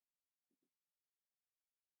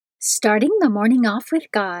Starting the morning off with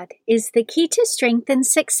God is the key to strength and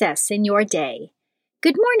success in your day.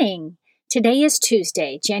 Good morning. Today is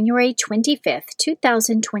Tuesday, January 25th,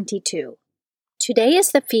 2022. Today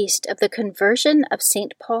is the feast of the conversion of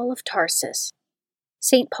St. Paul of Tarsus.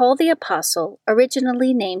 St. Paul the Apostle,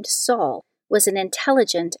 originally named Saul, was an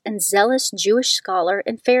intelligent and zealous Jewish scholar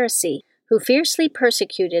and Pharisee who fiercely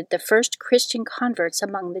persecuted the first Christian converts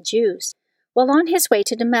among the Jews. While on his way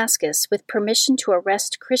to Damascus with permission to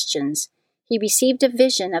arrest Christians, he received a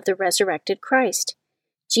vision of the resurrected Christ.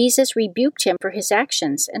 Jesus rebuked him for his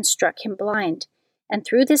actions and struck him blind, and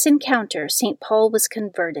through this encounter St. Paul was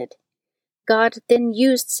converted. God then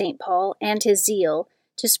used St. Paul and his zeal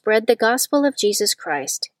to spread the gospel of Jesus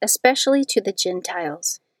Christ, especially to the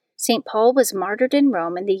Gentiles. St. Paul was martyred in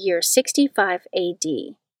Rome in the year 65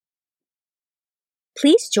 A.D.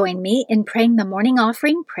 Please join me in praying the morning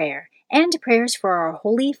offering prayer and prayers for our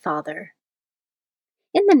Holy Father.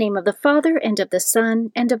 In the name of the Father, and of the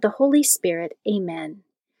Son, and of the Holy Spirit, Amen.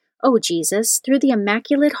 O Jesus, through the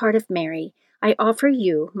Immaculate Heart of Mary, I offer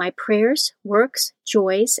you my prayers, works,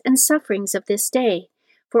 joys, and sufferings of this day,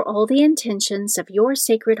 for all the intentions of your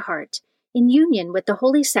Sacred Heart, in union with the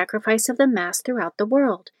holy sacrifice of the Mass throughout the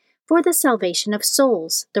world, for the salvation of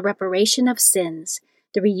souls, the reparation of sins,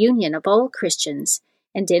 the reunion of all Christians,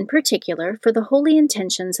 and in particular for the holy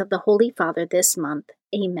intentions of the Holy Father this month.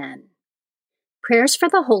 Amen. Prayers for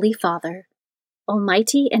the Holy Father.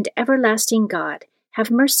 Almighty and everlasting God,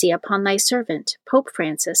 have mercy upon thy servant, Pope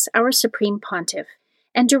Francis, our Supreme Pontiff,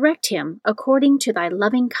 and direct him, according to thy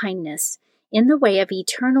loving kindness, in the way of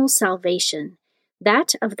eternal salvation,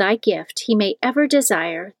 that of thy gift he may ever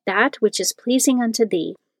desire that which is pleasing unto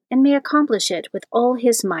thee, and may accomplish it with all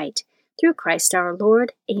his might, through Christ our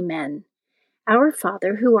Lord. Amen. Our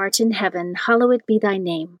Father, who art in heaven, hallowed be thy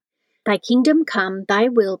name. Thy kingdom come, thy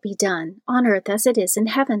will be done, on earth as it is in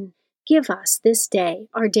heaven. Give us this day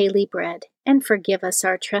our daily bread, and forgive us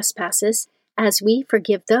our trespasses, as we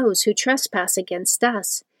forgive those who trespass against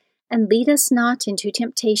us. And lead us not into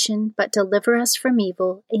temptation, but deliver us from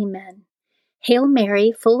evil. Amen. Hail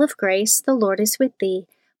Mary, full of grace, the Lord is with thee.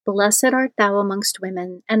 Blessed art thou amongst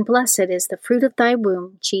women, and blessed is the fruit of thy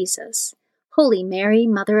womb, Jesus. Holy Mary,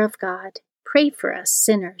 Mother of God, pray for us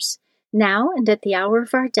sinners, now and at the hour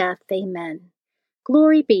of our death. Amen.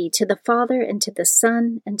 Glory be to the Father, and to the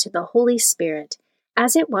Son, and to the Holy Spirit,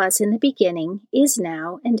 as it was in the beginning, is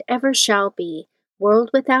now, and ever shall be, world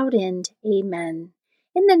without end. Amen.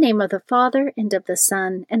 In the name of the Father, and of the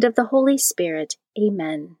Son, and of the Holy Spirit.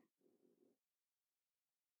 Amen.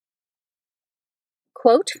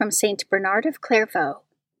 Quote from St. Bernard of Clairvaux.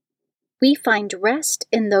 We find rest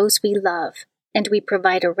in those we love, and we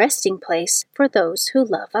provide a resting place for those who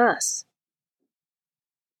love us.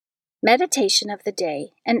 Meditation of the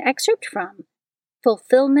Day, an excerpt from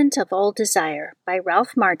Fulfillment of All Desire by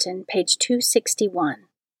Ralph Martin, page 261.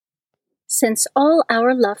 Since all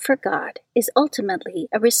our love for God is ultimately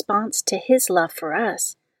a response to His love for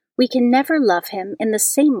us, we can never love Him in the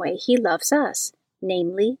same way He loves us,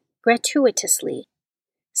 namely, gratuitously.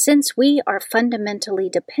 Since we are fundamentally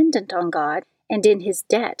dependent on God and in His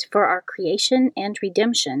debt for our creation and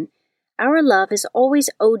redemption, our love is always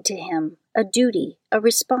owed to Him, a duty, a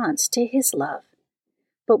response to His love.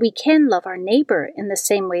 But we can love our neighbor in the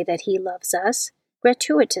same way that He loves us,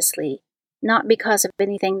 gratuitously, not because of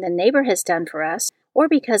anything the neighbor has done for us or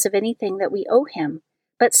because of anything that we owe him,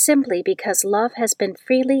 but simply because love has been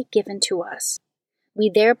freely given to us. We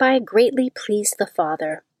thereby greatly please the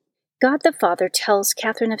Father. God the Father tells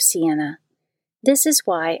Catherine of Siena, "This is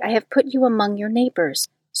why I have put you among your neighbors,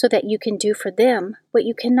 so that you can do for them what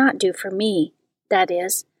you cannot do for me, that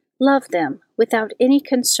is, love them without any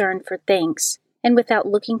concern for thanks and without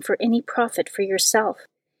looking for any profit for yourself.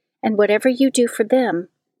 And whatever you do for them,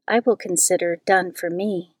 I will consider done for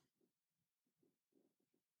me."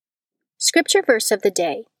 Scripture verse of the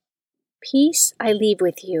day. Peace I leave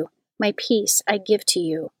with you, my peace I give to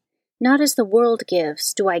you. Not as the world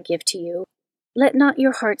gives do I give to you. Let not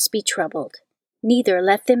your hearts be troubled, neither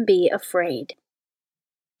let them be afraid.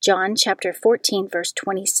 John chapter 14, verse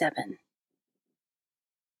 27.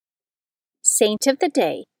 Saint of the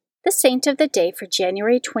Day. The saint of the day for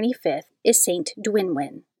January 25th is Saint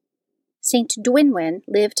Dwynwen. Saint Dwynwen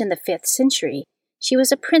lived in the 5th century. She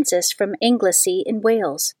was a princess from Anglesey in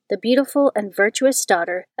Wales, the beautiful and virtuous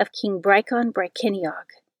daughter of King Brychan Brycheiniog.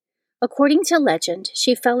 According to legend,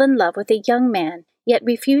 she fell in love with a young man, yet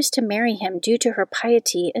refused to marry him due to her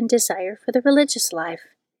piety and desire for the religious life.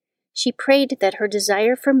 She prayed that her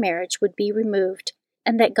desire for marriage would be removed,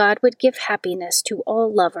 and that God would give happiness to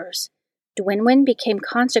all lovers. Dwynwen became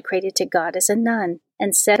consecrated to God as a nun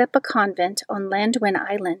and set up a convent on Llandwyn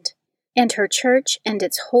Island, and her church and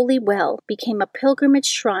its holy well became a pilgrimage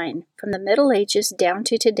shrine from the Middle Ages down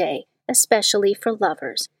to today, especially for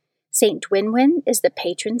lovers. Saint Dwynwen is the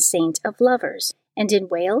patron saint of lovers, and in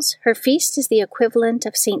Wales, her feast is the equivalent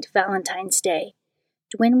of Saint Valentine's Day.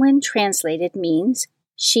 Dwynwen translated means,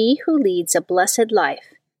 she who leads a blessed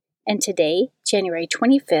life, and today, January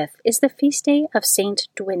 25th, is the feast day of Saint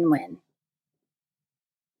Dwynwen.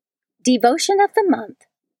 Devotion of the month.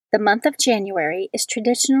 The month of January is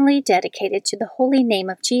traditionally dedicated to the holy name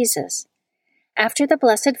of Jesus. After the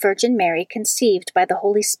Blessed Virgin Mary conceived by the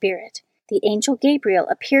Holy Spirit, the angel Gabriel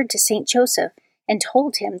appeared to Saint Joseph and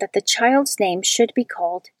told him that the child's name should be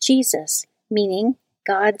called Jesus, meaning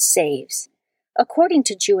God saves. According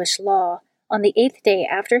to Jewish law, on the 8th day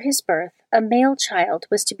after his birth, a male child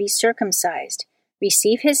was to be circumcised,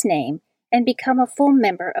 receive his name, and become a full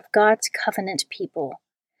member of God's covenant people.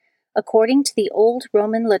 According to the old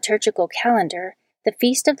Roman liturgical calendar, the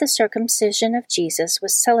feast of the circumcision of Jesus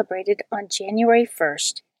was celebrated on January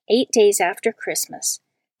 1st, 8 days after Christmas,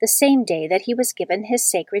 the same day that he was given his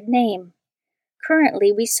sacred name.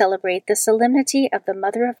 Currently, we celebrate the solemnity of the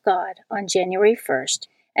Mother of God on January 1st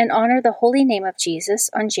and honor the holy name of Jesus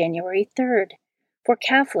on January 3rd. For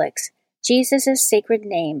Catholics, Jesus' sacred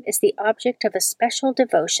name is the object of a special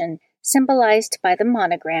devotion symbolized by the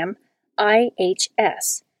monogram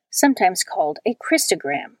IHS, sometimes called a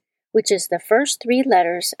Christogram, which is the first 3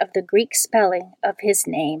 letters of the Greek spelling of his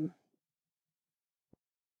name.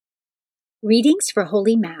 Readings for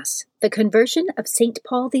Holy Mass. The Conversion of St.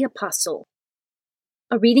 Paul the Apostle.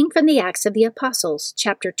 A reading from the Acts of the Apostles,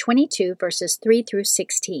 chapter 22, verses 3 through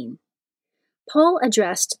 16. Paul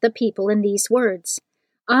addressed the people in these words,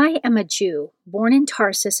 I am a Jew, born in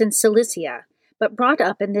Tarsus in Cilicia, but brought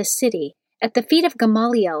up in this city. At the feet of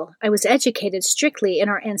Gamaliel, I was educated strictly in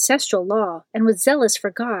our ancestral law and was zealous for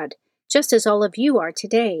God, just as all of you are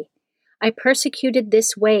today. I persecuted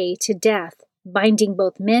this way to death, binding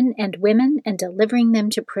both men and women and delivering them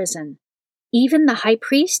to prison. Even the high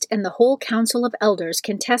priest and the whole council of elders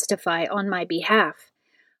can testify on my behalf.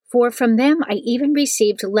 For from them I even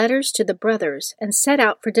received letters to the brothers and set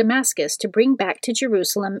out for Damascus to bring back to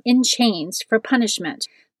Jerusalem in chains for punishment,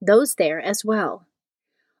 those there as well.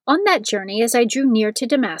 On that journey, as I drew near to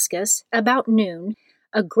Damascus, about noon,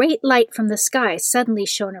 a great light from the sky suddenly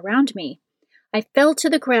shone around me. I fell to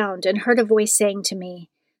the ground and heard a voice saying to me,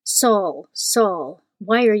 Saul, Saul,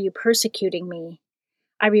 why are you persecuting me?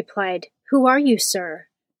 I replied, Who are you, sir?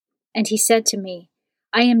 And he said to me,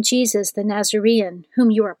 I am Jesus the Nazarene,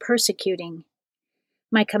 whom you are persecuting.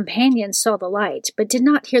 My companions saw the light, but did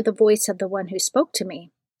not hear the voice of the one who spoke to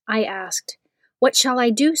me. I asked, What shall I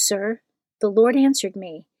do, sir? The Lord answered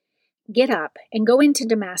me, Get up and go into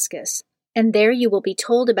Damascus, and there you will be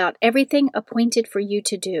told about everything appointed for you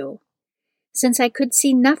to do. Since I could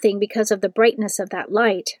see nothing because of the brightness of that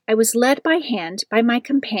light, I was led by hand by my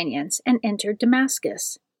companions and entered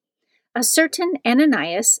Damascus. A certain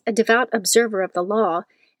Ananias, a devout observer of the law,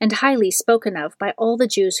 and highly spoken of by all the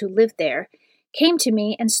Jews who lived there, came to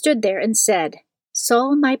me and stood there and said,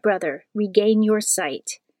 Saul, my brother, regain your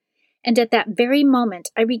sight. And at that very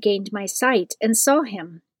moment I regained my sight and saw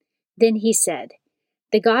him. Then he said,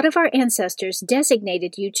 The God of our ancestors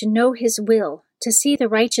designated you to know his will, to see the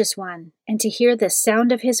righteous one, and to hear the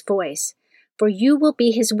sound of his voice, for you will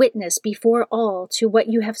be his witness before all to what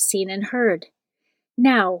you have seen and heard.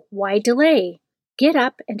 Now, why delay? Get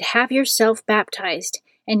up and have yourself baptized,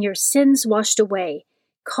 and your sins washed away,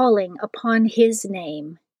 calling upon his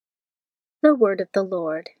name. The word of the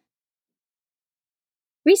Lord.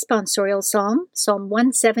 Responsorial Psalm, Psalm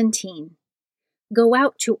 117. Go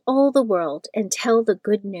out to all the world and tell the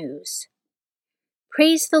good news.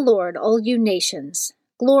 Praise the Lord, all you nations.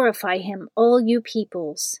 Glorify him, all you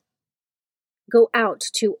peoples. Go out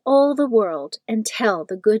to all the world and tell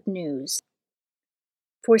the good news.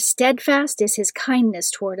 For steadfast is his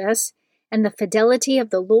kindness toward us, and the fidelity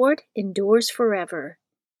of the Lord endures forever.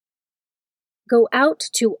 Go out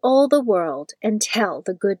to all the world and tell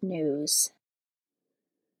the good news.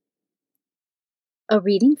 A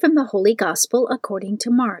reading from the Holy Gospel according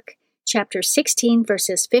to Mark, chapter 16,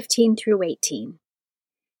 verses 15 through 18.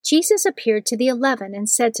 Jesus appeared to the 11 and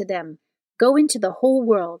said to them, Go into the whole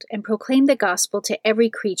world and proclaim the gospel to every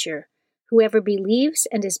creature. Whoever believes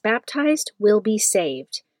and is baptized will be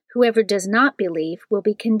saved. Whoever does not believe will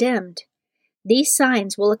be condemned. These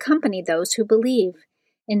signs will accompany those who believe.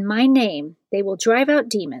 In my name they will drive out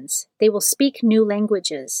demons. They will speak new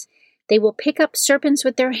languages. They will pick up serpents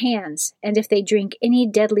with their hands, and if they drink any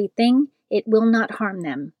deadly thing, it will not harm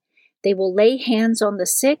them. They will lay hands on the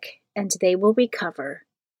sick, and they will recover.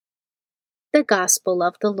 The Gospel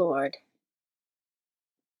of the Lord.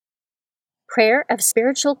 Prayer of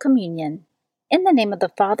Spiritual Communion. In the name of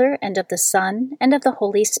the Father, and of the Son, and of the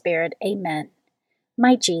Holy Spirit. Amen.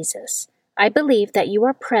 My Jesus, I believe that you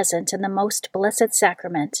are present in the most blessed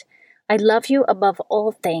sacrament. I love you above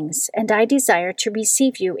all things, and I desire to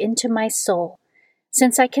receive you into my soul.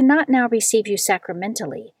 Since I cannot now receive you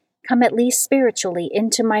sacramentally, come at least spiritually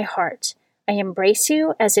into my heart. I embrace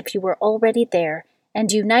you as if you were already there,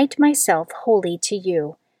 and unite myself wholly to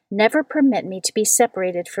you. Never permit me to be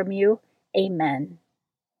separated from you. Amen.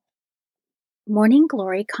 Morning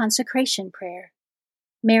Glory Consecration Prayer.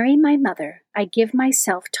 Mary, my Mother, I give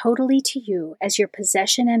myself totally to you as your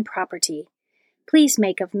possession and property. Please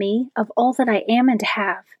make of me, of all that I am and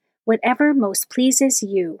have, whatever most pleases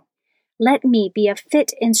you. Let me be a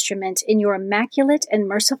fit instrument in your immaculate and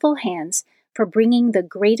merciful hands for bringing the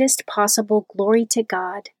greatest possible glory to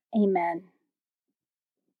God. Amen.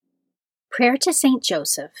 Prayer to Saint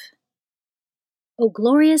Joseph. O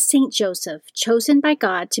glorious Saint Joseph, chosen by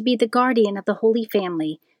God to be the guardian of the Holy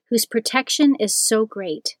Family, whose protection is so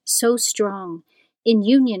great, so strong, in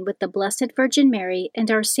union with the Blessed Virgin Mary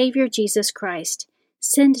and our Savior Jesus Christ,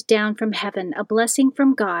 send down from heaven a blessing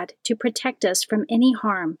from God to protect us from any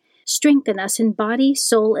harm, strengthen us in body,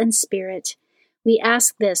 soul, and spirit. We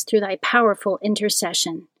ask this through thy powerful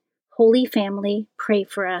intercession. Holy Family, pray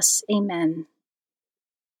for us. Amen.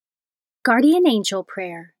 Guardian Angel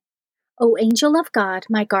Prayer. O angel of God,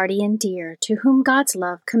 my guardian dear, to whom God's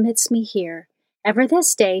love commits me here, ever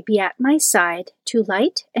this day be at my side, to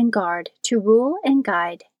light and guard, to rule and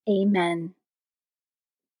guide. Amen.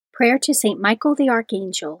 Prayer to Saint Michael the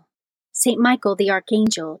Archangel. Saint Michael the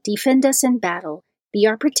Archangel, defend us in battle, be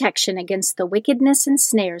our protection against the wickedness and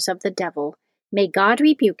snares of the devil. May God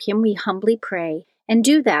rebuke him, we humbly pray, and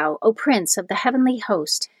do thou, O Prince of the heavenly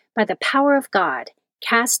host, by the power of God,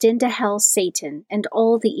 cast into hell Satan and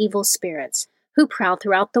all the evil spirits who prowl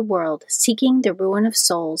throughout the world, seeking the ruin of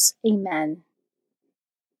souls. Amen.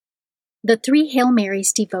 The Three Hail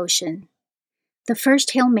Marys Devotion. The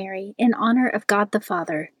first Hail Mary, in honor of God the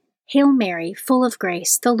Father. Hail Mary, full of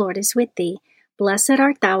grace, the Lord is with thee. Blessed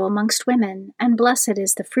art thou amongst women, and blessed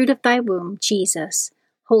is the fruit of thy womb, Jesus.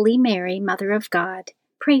 Holy Mary, Mother of God,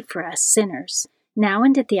 pray for us sinners, now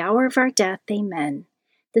and at the hour of our death. Amen.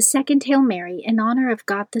 The second Hail Mary, in honor of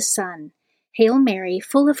God the Son. Hail Mary,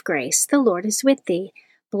 full of grace, the Lord is with thee.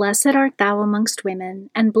 Blessed art thou amongst women,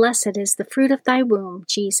 and blessed is the fruit of thy womb,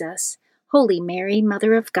 Jesus. Holy Mary,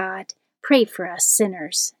 Mother of God, pray for us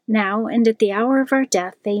sinners, now and at the hour of our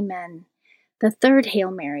death. Amen. The third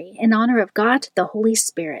Hail Mary, in honor of God the Holy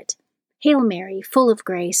Spirit. Hail Mary, full of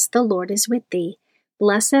grace, the Lord is with thee.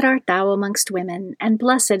 Blessed art thou amongst women, and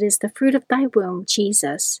blessed is the fruit of thy womb,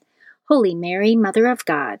 Jesus. Holy Mary, Mother of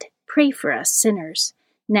God, pray for us sinners,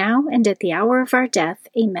 now and at the hour of our death.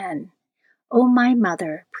 Amen. O my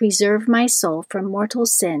Mother, preserve my soul from mortal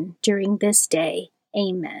sin during this day.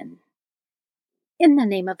 Amen. In the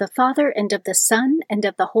name of the Father, and of the Son, and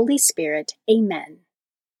of the Holy Spirit. Amen.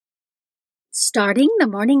 Starting the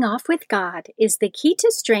morning off with God is the key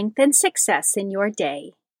to strength and success in your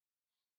day.